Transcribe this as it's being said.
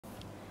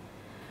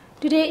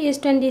Today is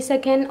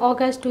 22nd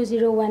August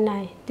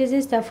 2019. This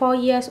is the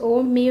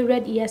 4-year-old male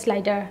red ear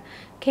slider.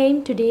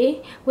 Came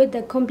today with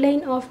the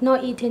complaint of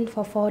not eating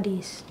for 4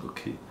 days.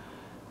 Okay.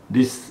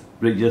 This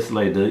red ear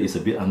slider is a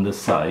bit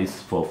undersized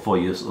for 4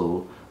 years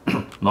old.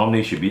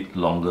 Normally it should be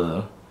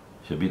longer.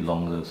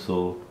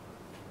 So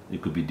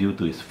it could be due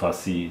to his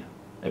fussy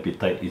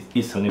appetite. It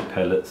eats only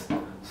pellets.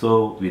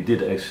 So we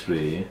did the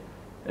X-ray,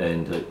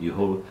 and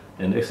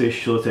and X-ray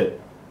shows that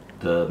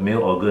the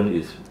male organ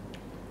is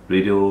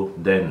radio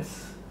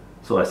dense.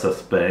 So I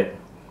suspect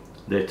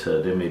that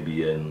there may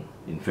be an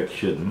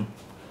infection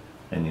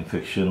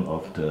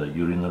of the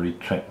urinary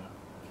tract.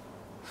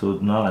 So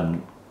now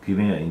I'm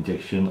giving an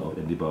injection of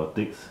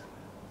antibiotics.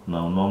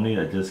 Now normally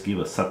I just give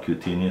a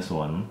subcutaneous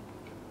one.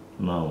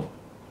 Now,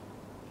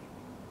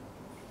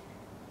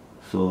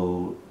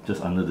 so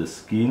just under the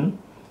skin,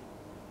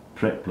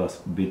 Prep plus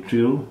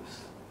Betril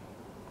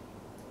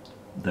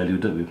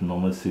diluted with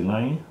normal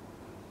saline.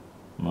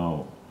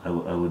 Now I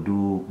will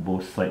do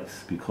both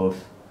sides because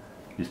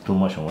it's too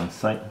much on one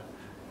side.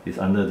 It's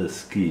under the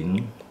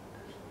skin,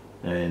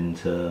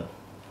 and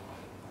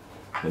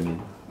let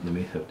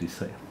me have this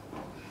side.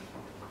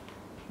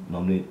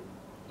 Normally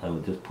I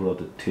will just pull out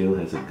the tail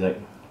as a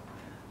guide,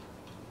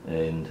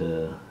 and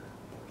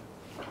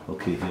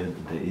okay, here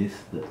there is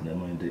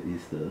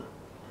the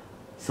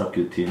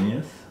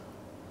subcutaneous.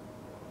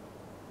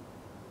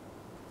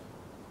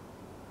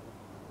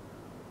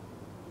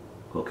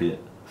 Okay,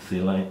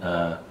 saline,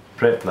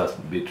 Prep plus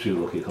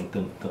Betril. Okay, come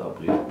turn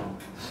up here.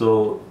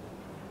 So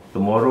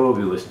tomorrow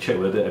we will check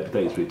whether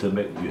appetite is returned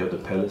back. You have the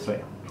pellets,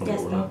 right, from the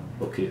owner?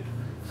 Okay,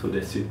 so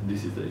that's it.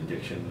 This is the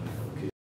injection.